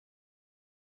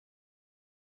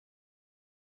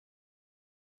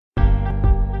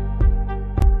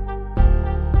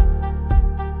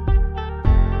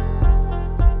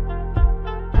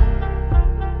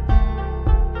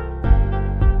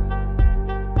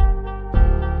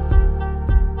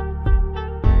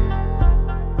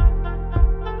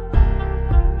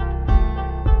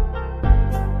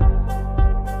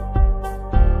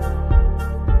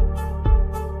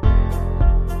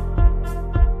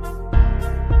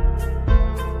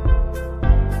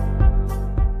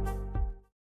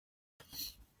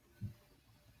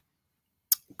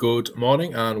Good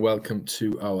morning and welcome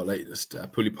to our latest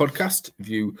Pulley podcast.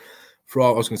 View from,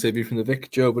 I was going to say view from the Vic,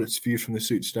 Joe, but it's view from the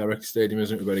Suits Direct Stadium,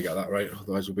 isn't it? We better get that right,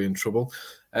 otherwise we'll be in trouble.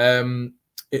 It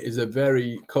is a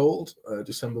very cold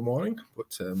December morning,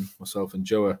 but myself and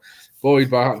Joe are buoyed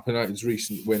by Hartlepool United's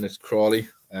recent win at Crawley.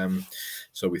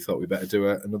 So we thought we'd better do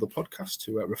another podcast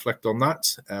to reflect on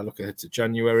that, look ahead to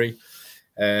January.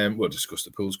 We'll discuss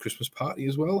the Pool's Christmas party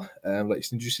as well,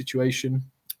 latest injury situation,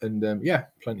 and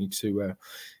plenty to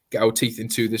get our teeth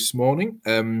into this morning.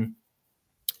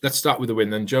 Let's start with the win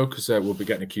then, Joe, because we'll be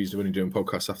getting accused of only doing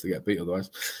podcasts after they get beat otherwise.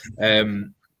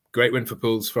 Great win for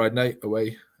Pools Friday night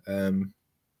away at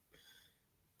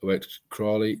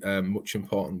Crawley. Much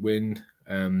important win.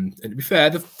 And to be fair,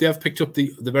 they have picked up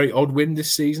the very odd win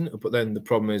this season, but then the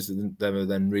problem is that they've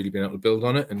then really been able to build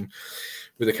on it, and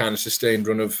with a kind of sustained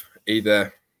run of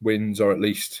either wins or at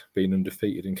least being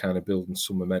undefeated and kind of building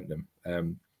some momentum.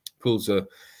 Pools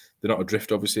they're not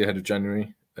adrift, obviously, ahead of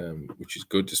January, which is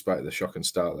good despite the shocking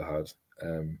start they had.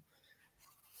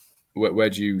 Where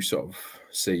do you sort of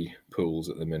see Pools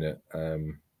at the minute,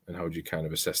 and how do you kind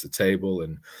of assess the table,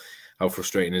 and how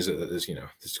frustrating is it that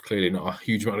there's clearly not a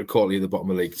huge amount of quality at the bottom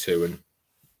of League Two, and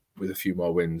with a few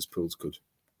more wins, Pools could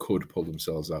pull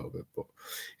themselves out of it, but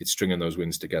it's stringing those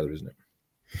wins together, isn't it?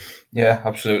 Yeah,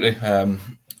 absolutely. I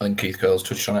think Keith Curls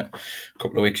touched on it a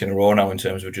couple of weeks in a row now in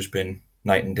terms of just been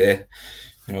night and day.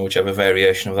 Whichever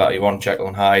variation of that you want, Jekyll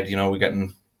and Hyde, we're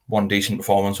getting one decent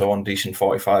performance or one decent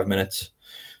 45 minutes,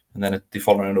 and then they're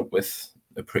following it up with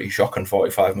a pretty shocking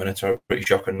 45 minutes or a pretty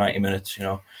shocking 90 minutes.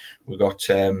 We got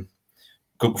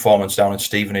good performance down at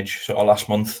Stevenage sort of last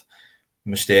month.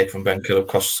 Mistake from Ben Killip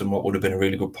costs them what would have been a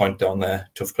really good point down there.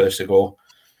 Tough place to go.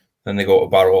 Then they go to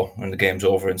Barrow and the game's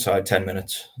over inside 10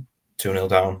 minutes, 2-0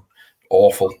 down.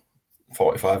 Awful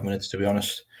 45 minutes, to be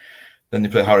honest. Then they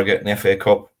play Harrogate in the FA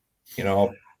Cup,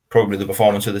 probably the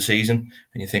performance of the season.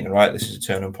 And you're thinking, right, this is a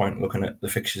turning point looking at the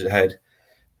fixtures ahead.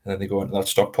 And then they go into that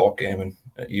Stockport game, and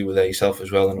you were there yourself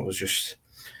as well, and it was just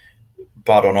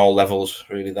bad on all levels,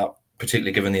 really, that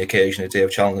particularly given the occasion of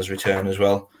Dave Challoner's return as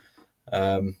well.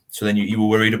 So then you were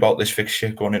worried about this fixture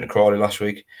going into Crawley last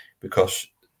week, because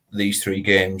these three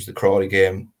games, the Crawley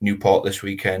game, Newport this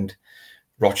weekend,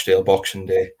 Rochdale Boxing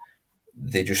Day,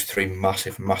 they're just three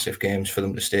massive, massive games for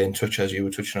them to stay in touch, as you were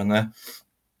touching on there.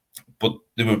 But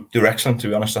they were excellent, to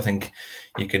be honest. I think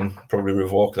you can probably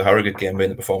revoke the Harrogate game being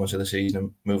the performance of the season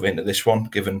and move into this one,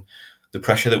 given the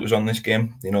pressure that was on this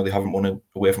game. They haven't won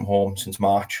away from home since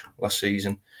March last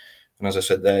season. And as I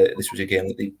said there, this was a game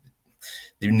that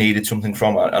they needed something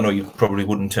from. I know you probably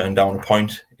wouldn't turn down a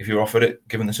point if you were offered it,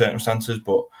 given the circumstances,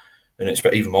 and it's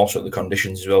even more so the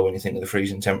conditions as well when you think of the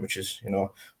freezing temperatures.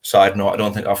 Side note, I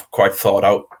don't think I've quite thought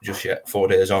out just yet, 4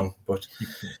 days on, but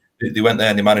they went there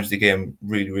and they managed the game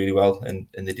really, really well, and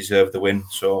they deserved the win.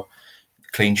 So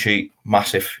clean sheet,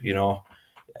 massive,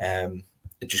 it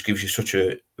just gives you such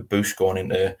a boost going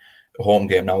into a home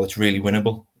game now that's really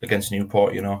winnable against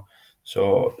Newport,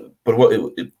 So, but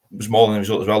it was more than a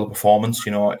result as well, the performance,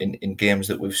 in games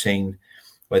that we've seen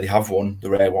where they have won, the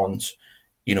rare ones,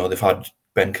 they've had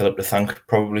Ben Killip to thank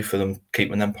probably for them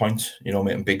keeping them points,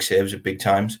 making big saves at big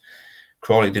times.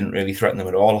 Crawley didn't really threaten them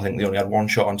at all. I think they only had one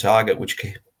shot on target, which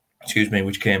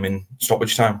came in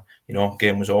stoppage time.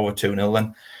 Game was over 2-0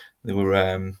 then. They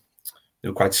were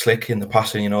quite slick in the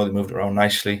passing, they moved around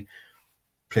nicely,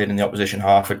 played in the opposition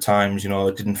half at times,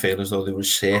 it didn't feel as though they were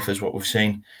as safe as what we've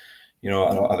seen. And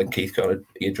I think Keith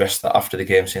he addressed that after the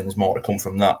game, saying there's more to come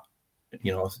from that. I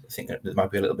think that it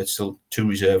might be a little bit still too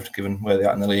reserved given where they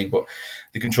are in the league, but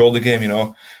they controlled the game.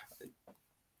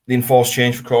 The enforced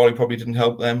change for Crawley probably didn't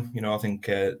help them. I think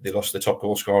they lost the top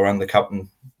goal scorer and the captain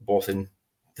both in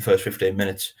the first 15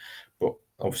 minutes, but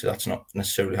obviously that's not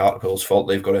necessarily Hartlepool's fault.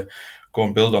 They've got to go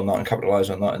and build on that and capitalise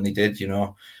on that, and they did.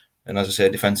 And as I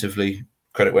said, defensively,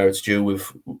 credit where it's due.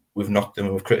 We've knocked them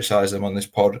and we've criticised them on this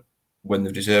pod when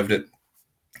they've deserved it.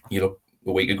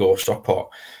 A week ago, Stockport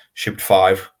shipped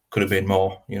 5. Could have been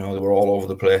more. They were all over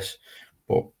the place,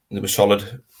 but they were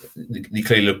solid. They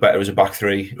clearly look better as a back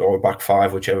 3 or a back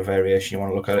 5, whichever variation you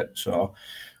want to look at it. So,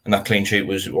 and that clean sheet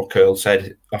was what Curl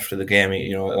said after the game.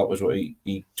 That was what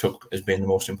he took as being the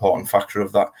most important factor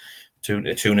of that. A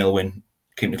 2-0 win,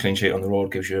 keeping the clean sheet on the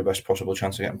road gives you the best possible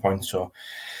chance of getting points. So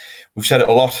we've said it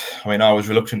a lot. I was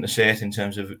reluctant to say it in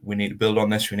terms of we need to build on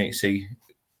this. We need to see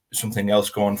something else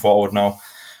going forward now,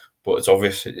 but it's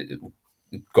obvious.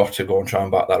 We've got to go and try and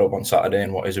back that up on Saturday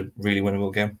in what is a really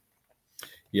winnable game.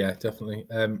 Yeah, definitely.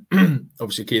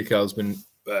 Obviously, Keith Curl's been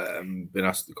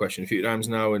asked the question a few times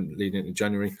now and leading into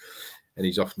January, and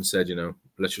he's often said,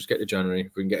 let's just get to January.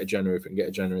 If we can get to January,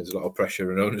 there's a lot of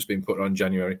pressure and onus being put on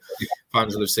January.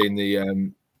 Fans will have seen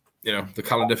the the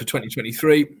calendar for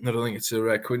 2023. I don't think it's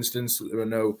a coincidence that there are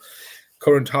no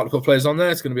current Hartlepool players on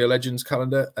there. It's going to be a Legends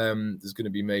calendar. There's going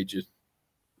to be major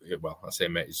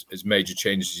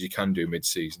changes as you can do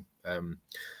mid-season.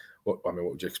 What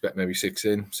would you expect? Maybe 6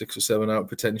 or 7 out,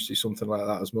 potentially something like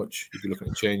that. As much you'd be looking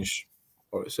to change,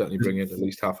 or certainly bring in at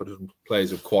least half a dozen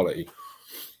players of quality.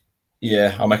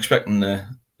 Yeah, I'm expecting the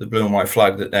blue and white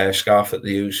flag, that scarf that they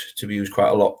use, to be used quite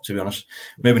a lot, to be honest.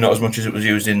 Maybe not as much as it was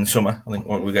used in summer. I think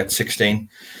we get 16,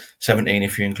 17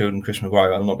 if you're including Chris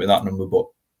Maguire. I'll not be that number, but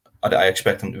I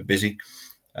expect them to be busy.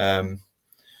 And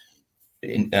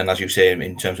as you say,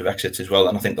 in terms of exits as well,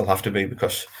 and I think they'll have to be,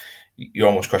 because you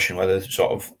almost question whether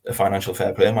sort of a financial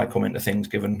fair play might come into things,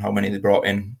 given how many they brought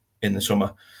in the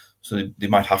summer. So they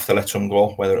might have to let some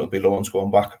go, whether it'll be loans going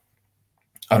back.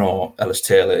 I know Ellis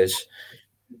Taylor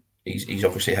he's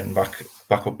obviously heading back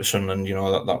up to Sunderland.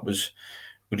 That was,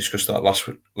 we discussed that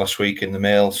last week in the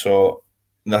Mail. So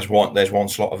there's one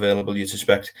slot available. You'd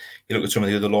suspect. You look at some of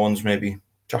the other loans, maybe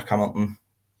Jack Hamilton.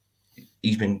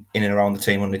 He's been in and around the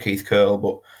team under Keith Curle,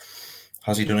 but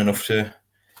has he done enough to?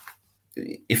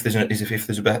 If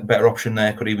there's a better option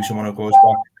there, could he be someone who goes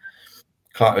back?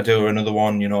 Clark Adu, another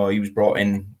one. He was brought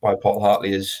in by Paul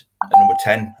Hartley as a number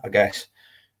 10, I guess.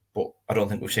 But I don't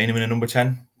think we've seen him in a number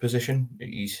 10 position.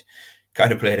 He's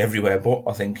kind of played everywhere, but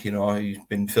I think, he's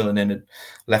been filling in at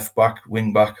left back,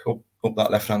 wing back, up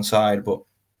that left-hand side. But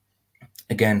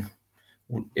again,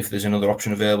 if there's another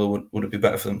option available, would it be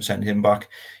better for them to send him back?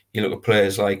 You look at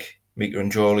players like Mika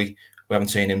and Jolie. We haven't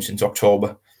seen him since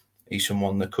October. He's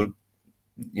someone that could,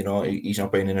 he's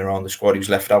not been in and around the squad. He was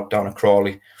left out down at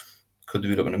Crawley. Could they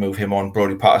be looking to move him on?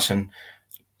 Brodie Patterson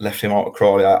left him out at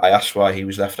Crawley. I asked why he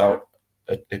was left out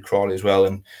at Crawley as well,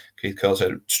 and Keith Curle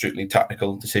said strictly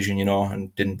tactical decision,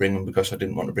 and didn't bring him because I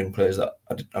didn't want to bring players that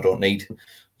I don't need.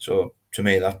 So to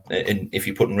me, that if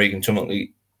you're putting Regan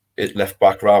Tumilty at left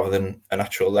back rather than a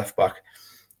natural left back,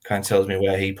 kind of tells me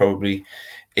where he probably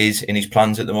is in his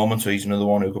plans at the moment. So he's another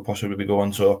one who could possibly be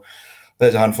going. So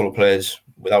there's a handful of players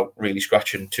without really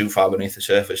scratching too far beneath the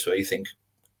surface where you think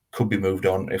could be moved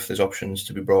on if there's options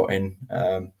to be brought in.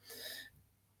 And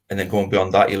then going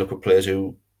beyond that, you look at players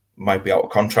who might be out of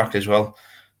contract as well.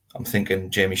 I'm thinking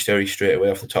Jamie Sturry straight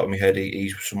away off the top of my head.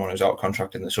 He's someone who's out of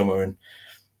contract in the summer, and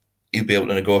he'll be able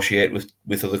to negotiate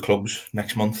with other clubs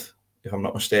next month, if I'm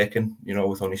not mistaken,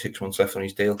 with only 6 months left on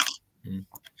his deal.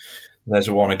 There's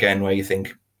a one again where you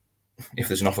think, if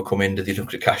there's an offer come in, do they look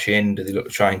to cash in? Do they look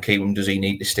to try and keep him? Does he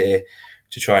need to stay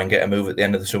to try and get a move at the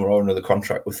end of the summer or another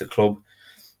contract with the club?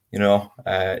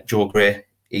 Joe Gray,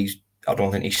 I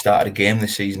don't think he started a game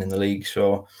this season in the league.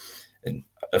 So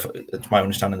it's my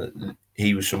understanding that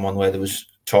he was someone where there was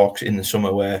talks in the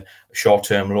summer where a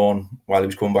short-term loan while he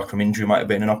was coming back from injury might have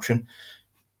been an option.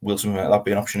 Will something like that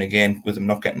be an option again with him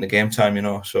not getting the game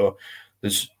time? So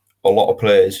there's a lot of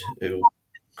players who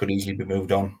could easily be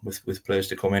moved on with players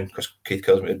to come in, because Keith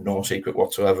Curle's made no secret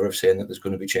whatsoever of saying that there's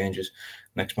going to be changes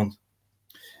next month.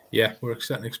 Yeah, we're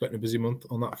certainly expecting a busy month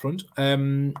on that front.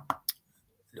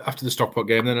 After the Stockport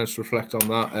game, then let's reflect on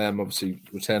that. Obviously,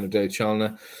 return of Dave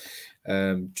Challinor.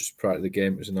 Just prior to the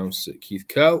game, it was announced that Keith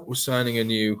Curle was signing a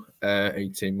new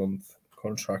 18-month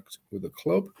contract with the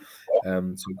club.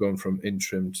 So going from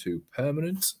interim to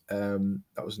permanent.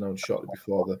 That was announced shortly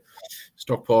before the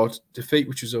Stockport defeat,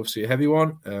 which was obviously a heavy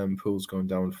one. Pool's going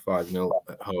down 5-0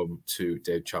 at home to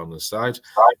Dave Challinor's side.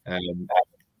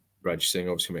 Reg Singh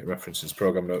obviously made references,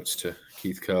 programme notes to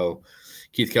Keith Curle.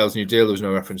 Keith Curle's new deal, there was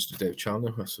no reference to Dave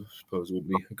Challinor. I suppose it would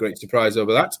be a great surprise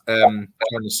over that.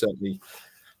 Challinor certainly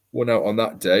won out on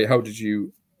that day. How did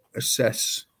you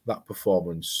assess that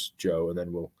performance, Joe? And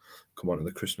then we'll come on to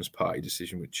the Christmas party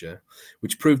decision, which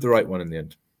proved the right one in the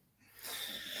end.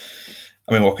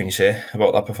 I mean, what can you say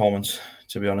about that performance,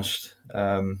 to be honest?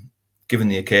 Given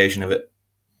the occasion of it,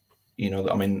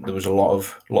 there was a lot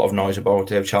of noise about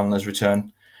Dave Challinor's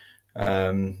return.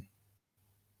 There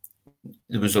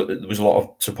was a lot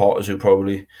of supporters who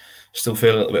probably still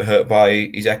feel a little bit hurt by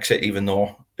his exit, even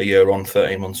though a year on,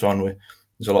 13 months on,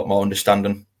 there's a lot more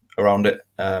understanding around it,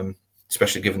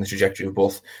 especially given the trajectory of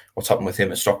both what's happened with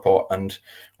him at Stockport and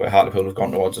where Hartlepool have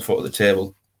gone towards the foot of the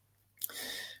table.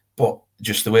 But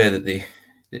just the way that they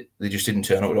just didn't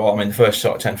turn up at all. I mean, the first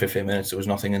sort of 10-15 minutes, there was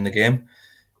nothing in the game.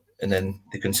 And then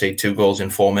they conceded 2 goals in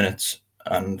 4 minutes,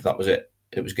 and that was it.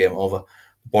 It was game over.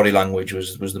 Body language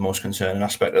was the most concerning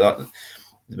aspect of that.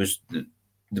 There was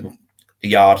a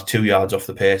yard, 2 yards off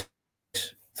the pace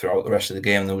throughout the rest of the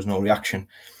game, and there was no reaction.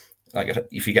 Like,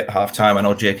 if you get to half-time, I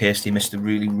know Jake Hasty missed a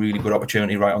really, really good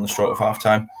opportunity right on the stroke of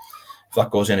half-time. If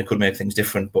that goes in, it could make things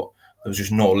different, but there was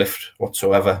just no lift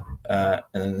whatsoever. And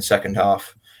in the second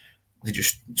half, they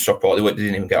just stopped all. They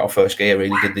didn't even get our first gear,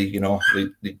 really, did they?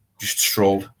 They just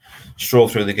strolled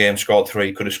through the game, scored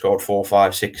 3, could have scored 4,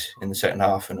 5, 6 in the second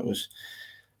half, and it was.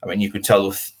 I mean, you could tell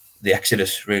with the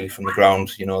exodus really from the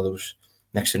ground. There was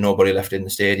next to nobody left in the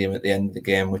stadium at the end of the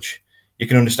game, which you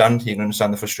can understand. You can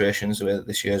understand the frustrations the way that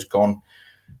this year's gone.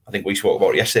 I think we spoke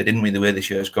about it yesterday, didn't we? The way this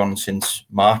year's gone since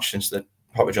March, since the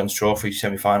Papa John's Trophy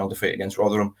semi-final defeat against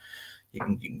Rotherham. You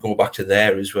can go back to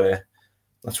there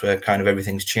that's where kind of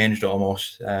everything's changed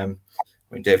almost.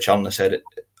 Dave Challinor said it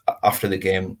after the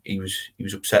game, he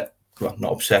was upset. Well,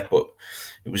 not upset, but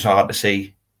it was hard to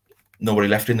see nobody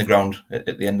left in the ground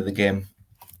at the end of the game,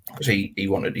 because he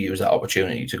wanted to use that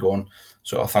opportunity to go on.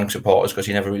 So I thank supporters, because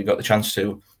he never really got the chance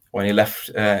to when he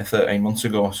left 13 months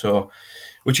ago. So,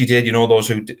 which he did. Those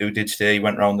who did stay, he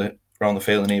went around the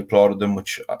field and he applauded them,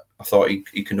 which I thought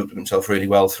he conducted himself really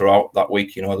well throughout that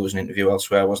week. There was an interview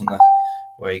elsewhere, wasn't there,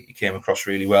 where he came across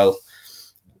really well.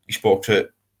 He spoke to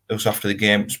us after the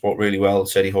game, spoke really well,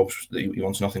 said he hopes that he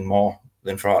wants nothing more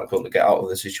than for Hartlepool to get out of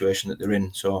the situation that they're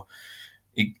in. So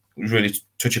he was really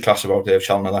touch of class about Dave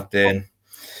Challinor that day.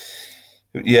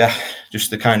 And yeah,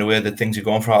 just the kind of way that things are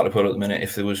going for Hartlepool at the minute.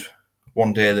 If there was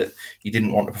one day that you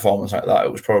didn't want a performance like that,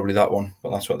 it was probably that one, but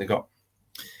that's what they got.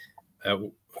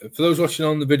 For those watching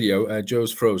on the video,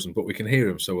 Joe's frozen, but we can hear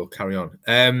him, so we'll carry on.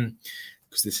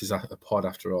 Because this is a pod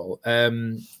after all.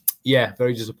 Yeah,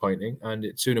 very disappointing. And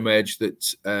it soon emerged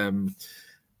that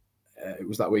it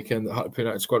was that weekend that Hartlepool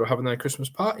United squad were having their Christmas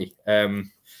party.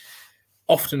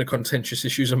 Often a contentious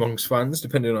issues amongst fans,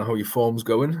 depending on how your form's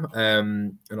going.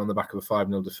 And on the back of a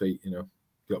 5-0 defeat,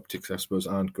 the optics, I suppose,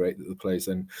 aren't great that the players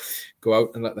then go out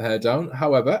and let their hair down.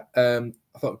 However, I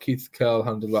thought Keith Curle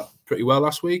handled that pretty well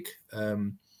last week.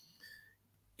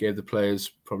 Gave the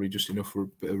players probably just enough for a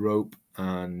bit of rope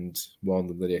and warned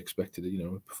them that he expected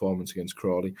a performance against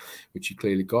Crawley, which he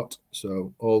clearly got.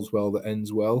 So all's well that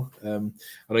ends well. I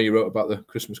know you wrote about the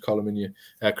Christmas column in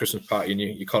your Christmas party in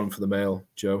your column for the Mail,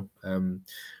 Joe.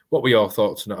 What were your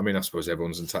thoughts on it? I mean, I suppose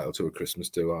everyone's entitled to a Christmas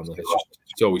do, aren't they?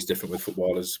 It's always different with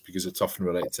footballers because it's often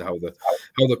related to how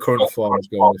the current form is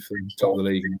going. If they're top of the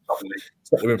league,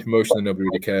 they're in promotion, and nobody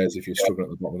really cares. If you're struggling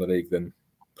at the bottom of the league, then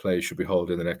players should be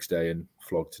hauled in the next day and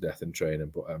flogged to death in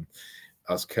training. But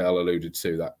as Curl alluded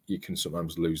to, that you can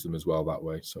sometimes lose them as well that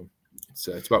way. So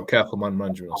it's about careful man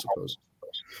management, I suppose.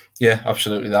 Yeah,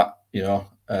 absolutely. That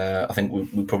I think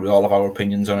we probably all have our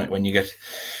opinions on it. When you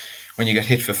get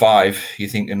hit for 5, you're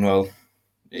thinking, well,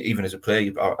 even as a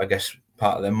player, I guess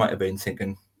part of them might have been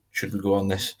thinking, should we go on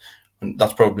this? And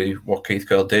that's probably what Keith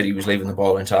Curle did. He was leaving the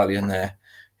ball entirely in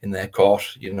their court.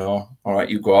 All right,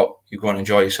 you go out, you go and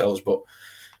enjoy yourselves, but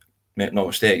make no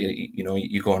mistake,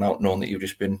 you're going out knowing that you've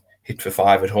just been hit for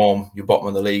 5 at home. You're bottom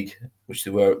of the league, which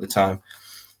they were at the time.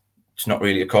 It's not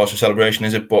really a cause for celebration,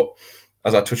 is it? But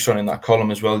as I touched on in that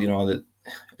column as well, that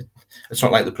it's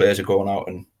not like the players are going out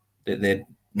and they're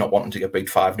not wanting to get beat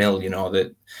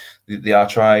 5-0. They are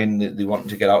trying. They want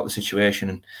to get out of the situation,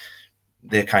 and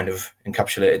they're kind of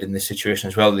encapsulated in this situation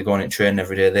as well. They're going and training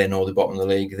every day. They know they're bottom of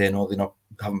the league. They know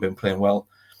haven't been playing well.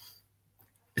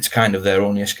 It's kind of their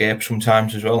only escape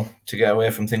sometimes as well to get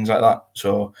away from things like that.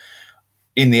 So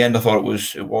in the end, I thought it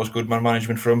was good man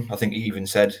management for him. I think he even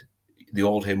said the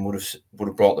old him would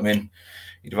have brought them in.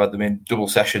 He'd have had them in double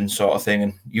sessions sort of thing,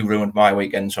 and you ruined my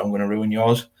weekend, so I'm going to ruin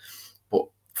yours. But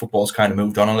football's kind of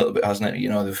moved on a little bit, hasn't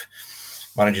it?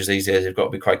 Managers these days have got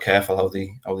to be quite careful how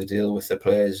they deal with their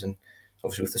players, and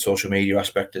obviously with the social media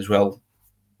aspect as well.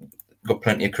 Got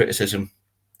plenty of criticism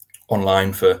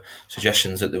online for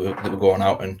suggestions that they were going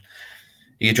out, and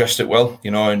he addressed it well,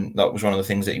 and that was one of the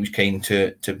things that he was keen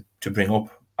to bring up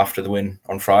after the win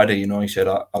on Friday. He said,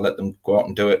 I'll let them go out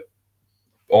and do it,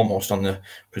 almost on the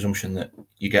presumption that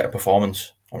you get a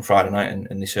performance on Friday night,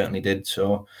 and they certainly did.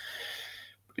 So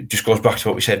it just goes back to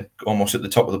what we said almost at the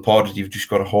top of the pod. You've just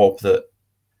got to hope that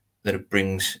it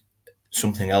brings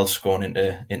something else going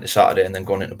into Saturday and then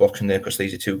going into Boxing Day, because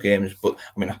these are 2 games. But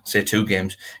I mean, I say 2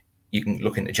 games. You can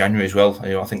look into January as well.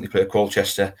 I think they play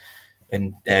Colchester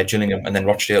and Gillingham, and then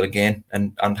Rochdale again,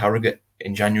 and Harrogate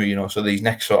in January. So these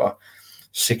next sort of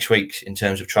 6 weeks in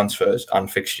terms of transfers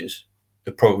and fixtures,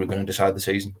 they're probably going to decide the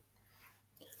season.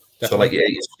 Definitely. So like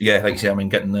you say, I mean,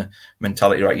 getting the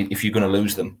mentality right. If you're going to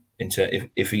lose them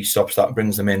if he stops that and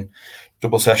brings them in,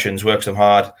 double sessions, works them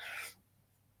hard,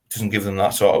 doesn't give them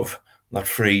that sort of that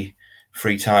free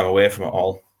time away from it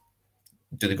all.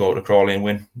 Do they go to Crawley and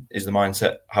win? Is the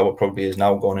mindset how it probably is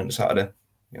now going into Saturday?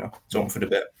 It's open for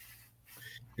debate.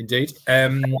 Indeed.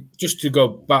 Just to go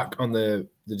back on the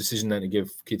decision then to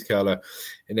give Keith Curle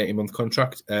an 18-month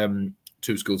contract,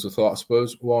 2 schools of thought, I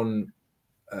suppose. One,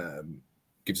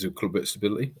 gives the club a bit of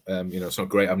stability. It's not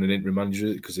great having an interim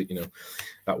manager because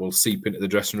that will seep into the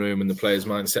dressing room and the players'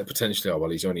 mindset potentially. Oh, well,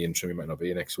 he's only interim, he might not be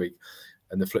here next week.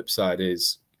 And the flip side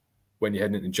is when you're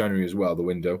heading into January as well, the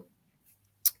window,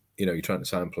 you're trying to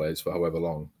sign players for however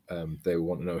long. They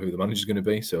want to know who the manager's going to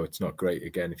be. So it's not great,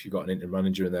 again, if you've got an interim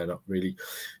manager and they're not really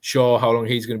sure how long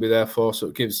he's going to be there for. So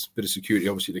it gives a bit of security,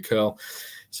 obviously, to Curl.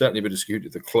 Certainly a bit of security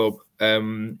to the club.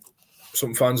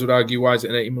 Some fans would argue, why is it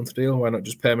an 18-month deal? Why not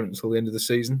just permanent until the end of the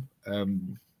season?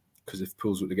 Because if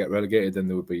Pools were to get relegated, then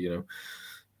there would be,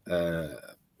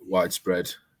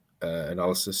 widespread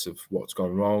analysis of what's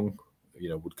gone wrong.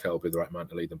 Would Curl be the right man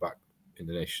to lead them back in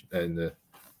the nation,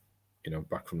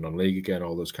 back from non-league again?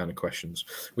 All those kind of questions.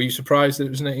 Were you surprised that it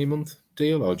was an 18-month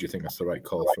deal, or do you think that's the right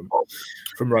call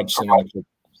from Radson and the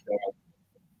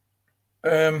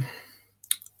club?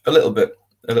 A little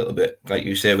bit, like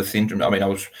you say, with the interim. I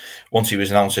mean, once he was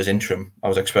announced as interim, I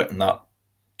was expecting that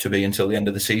to be until the end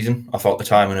of the season. I thought the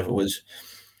timing of it was,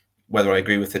 whether I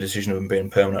agree with the decision of him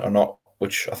being permanent or not,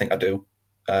 which I think I do.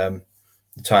 The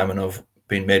timing of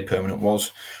being made permanent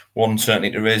was one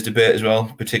certainly to raise debate as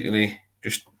well, particularly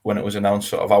just when it was announced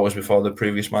sort of hours before the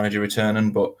previous manager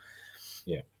returning. But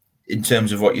yeah, in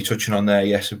terms of what you're touching on there,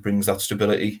 yes, it brings that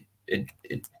stability. It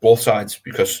both sides,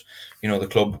 because the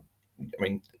club. I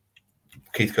mean,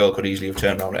 Keith Curl could easily have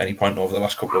turned around at any point over the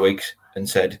last couple of weeks and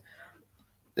said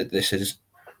that this is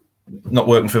not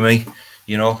working for me.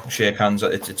 Shake hands.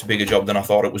 It's a bigger job than I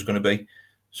thought it was going to be.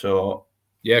 So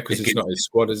yeah, because it's not his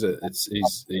squad, is it?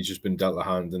 He's just been dealt a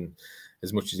hand, and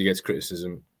as much as he gets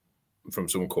criticism from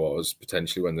some quarters,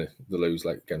 potentially when they lose,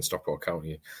 like against Stockport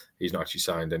County, he's not actually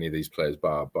signed any of these players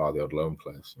bar the odd loan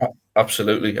players.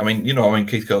 Absolutely. I mean,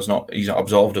 Keith Curl's he's not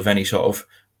absolved of any sort of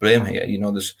blame here.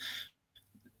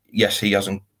 Yes, he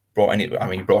hasn't brought any. I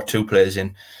mean, he brought two players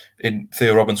in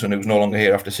Theo Robinson, who was no longer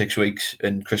here after 6 weeks,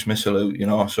 and Chris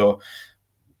Missalou. So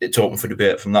it's open for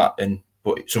debate from that.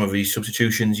 But some of these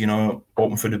substitutions,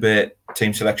 open for debate.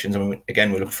 Team selections. I mean,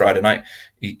 again, we look Friday night.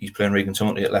 He's playing Regan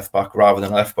Tumlety at left back rather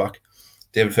than left back.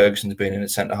 David Ferguson's been in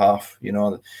at centre half.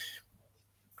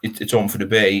 It's open for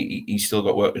debate. He's still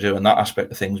got work to do in that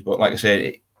aspect of things. But like I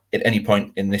said, at any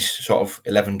point in this sort of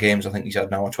 11 games, I think he's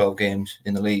had now, or 12 games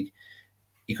in the league,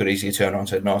 he could easily turn around and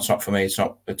say, no, it's not for me. It's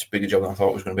a bigger job than I thought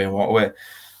it was going to be, and walk away.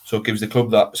 So it gives the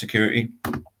club that security.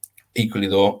 Equally,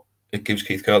 though, it gives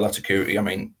Keith Curl that security. I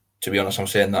mean, to be honest, I'm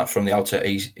saying that from the outset.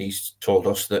 He's told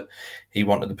us that he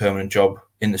wanted the permanent job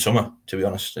in the summer, to be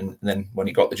honest. And then when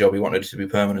he got the job, he wanted it to be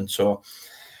permanent. So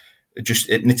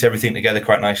it knits everything together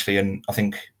quite nicely. And I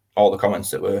think all the comments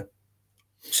that were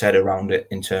said around it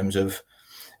in terms of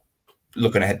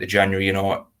looking ahead to January,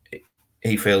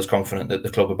 he feels confident that the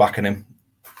club are backing him.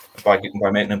 By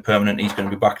making him permanent, he's going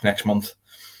to be back next month.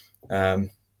 And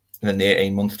then the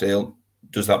 18-month deal,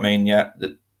 does that mean, that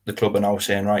the club are now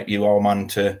saying, right, you are a man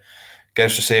to get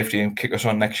us to safety and kick us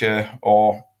on next year,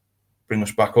 or bring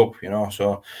us back up,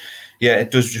 So, yeah, it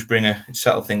does just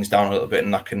settle things down a little bit,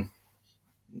 and that can,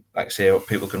 like I say,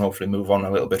 people can hopefully move on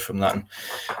a little bit from that. And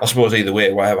I suppose either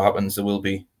way, whatever happens, there will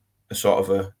be a sort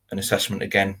of an assessment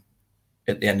again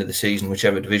at the end of the season,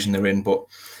 whichever division they're in. But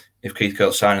if Keith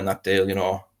Curl's signing that deal,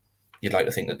 you'd like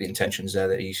to think that the intention's there,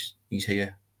 that he's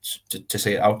here to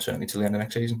see it out, certainly till the end of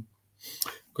next season.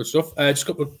 Good stuff. Just a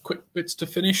couple of quick bits to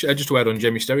finish. Just to add on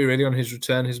Jamie Sterry, really, on his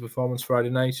return, his performance Friday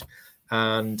night,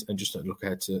 and just a look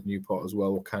ahead to Newport as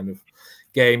well. What kind of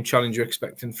game challenge you're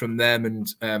expecting from them,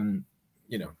 and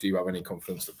do you have any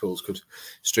confidence that Pools could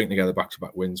string together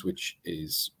back-to-back wins, which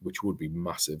would be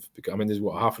massive? Because there's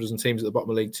half a dozen teams at the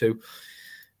bottom of League Two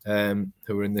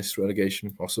who are in this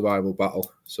relegation or survival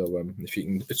battle. So if you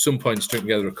can at some point string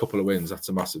together a couple of wins, that's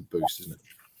a massive boost, isn't it?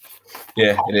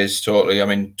 Yeah, it is, totally. I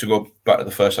mean, to go back to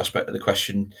the first aspect of the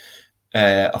question,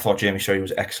 I thought Jamie Sterry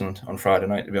was excellent on Friday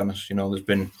night, to be honest. There's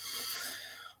been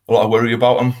a lot of worry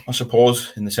about him, I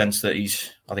suppose, in the sense that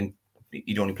I think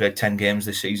he'd only played 10 games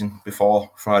this season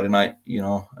before Friday night.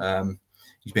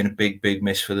 He's been a big, big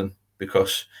miss for them,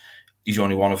 because he's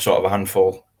only one of sort of a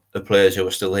handful of players who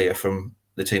are still here from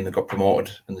the team that got promoted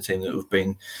and the team that have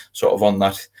been sort of on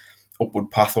that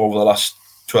upward path over the last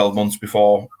 12 months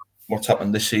before what's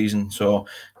happened this season. So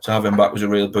to have him back was a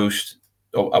real boost.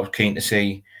 I was keen to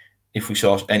see if we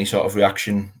saw any sort of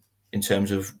reaction in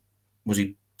terms of, was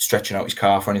he stretching out his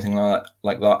calf or anything like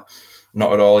that.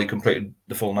 Not at all. He completed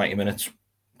the full 90 minutes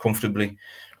comfortably.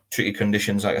 Tricky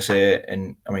conditions, like I say,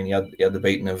 and I mean, he had the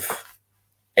beating of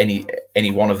any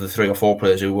one of the 3 or 4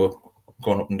 players who were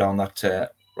going up and down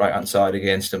that right-hand side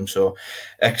against him. So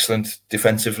excellent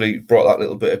defensively, brought that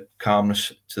little bit of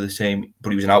calmness to the team, but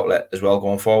he was an outlet as well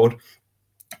going forward.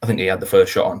 I think he had the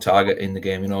first shot on target in the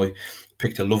game. You know, he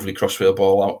picked a lovely crossfield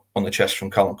ball out on the chest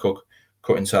from Callum Cook,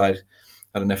 cut inside,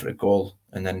 had an effort at goal,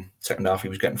 and then second half he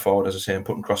was getting forward, as I say, and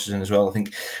putting crosses in as well.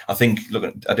 I think.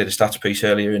 Look, I did a stats piece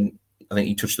earlier, and I think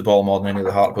he touched the ball more than any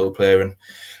other Hartlepool player, and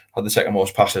had the second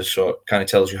most passes. So it kind of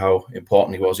tells you how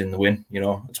important he was in the win. You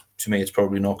know, to me, it's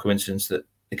probably no coincidence that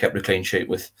they kept a clean sheet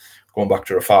with going back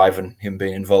to a 5 and him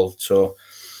being involved. So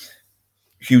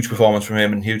huge performance from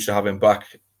him, and huge to have him back.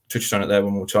 Touched on it there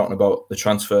when we were talking about the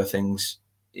transfer things.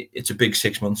 It's a big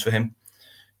 6 months for him.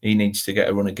 He needs to get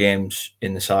a run of games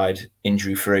in the side,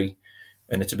 injury free,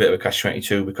 and it's a bit of a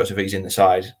catch-22 because if he's in the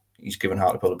side, he's given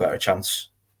Hartlepool a better chance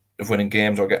of winning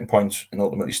games or getting points and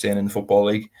ultimately staying in the Football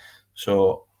League.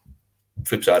 So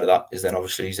flip side of that is then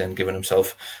obviously he's then given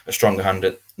himself a stronger hand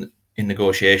in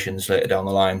negotiations later down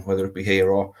the line, whether it be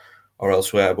here or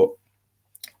elsewhere. But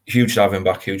huge to have him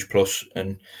back, huge plus.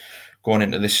 And going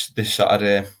into this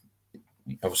Saturday,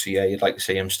 obviously, yeah, you'd like to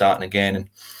see him starting again, and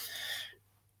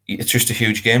it's just a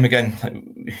huge game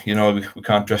again. You know, we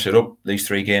can't dress it up, these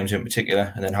 3 games in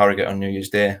particular, and then Harrogate on New Year's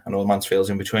Day. I know Mansfield's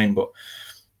in between, but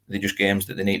they're just games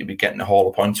that they need to be getting a haul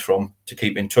of points from to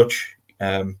keep in touch.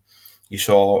 You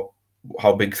saw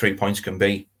how big 3 points can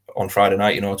be on Friday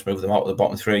night, you know, to move them out of the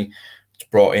bottom 3. It's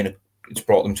brought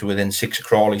them to within 6 of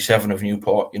Crawley, 7 of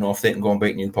Newport. You know, if they can go and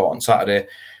beat Newport on Saturday,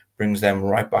 brings them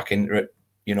right back into it,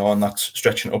 you know, and that's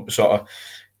stretching up to sort of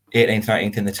 18th,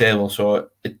 19th in the table. So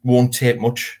it won't take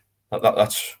much.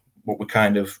 That's what we're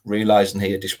kind of realising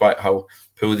here, despite how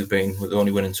poor they've been with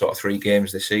only winning sort of 3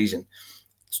 games this season.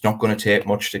 It's not going to take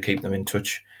much to keep them in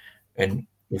touch. And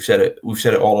we've said it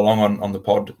all along on the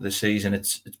pod this season.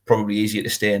 It's probably easier to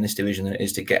stay in this division than it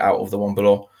is to get out of the one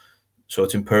below. So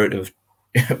it's imperative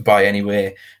by any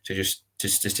way to just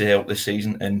stay up this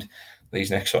season. And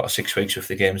these next sort of 6 weeks of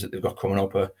the games that they've got coming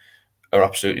up are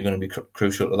absolutely going to be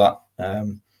crucial to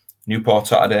that. Newport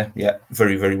Saturday, yeah,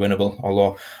 very, very winnable.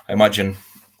 Although I imagine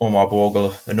Omar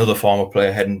Bogle, another former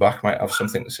player heading back, might have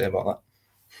something to say about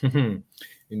that.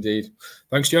 Indeed.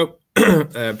 Thanks, Joe.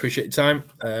 Appreciate your time.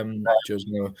 Joe's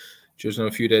now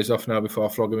a few days off now before I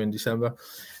flog him in December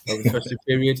over the festive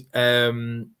period.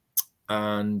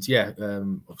 And yeah,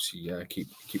 obviously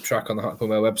keep track on the Hartlepool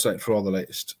Mail website for all the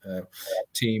latest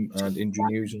team and injury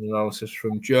news and analysis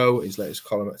from Joe, his latest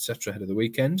column, etc. ahead of the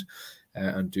weekend.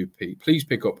 And do please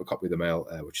pick up a copy of the Mail,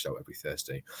 which is out every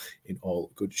Thursday in all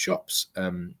good shops.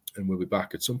 And we'll be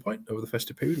back at some point over the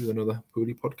festive period with another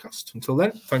Pooley podcast. Until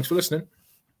then, thanks for listening.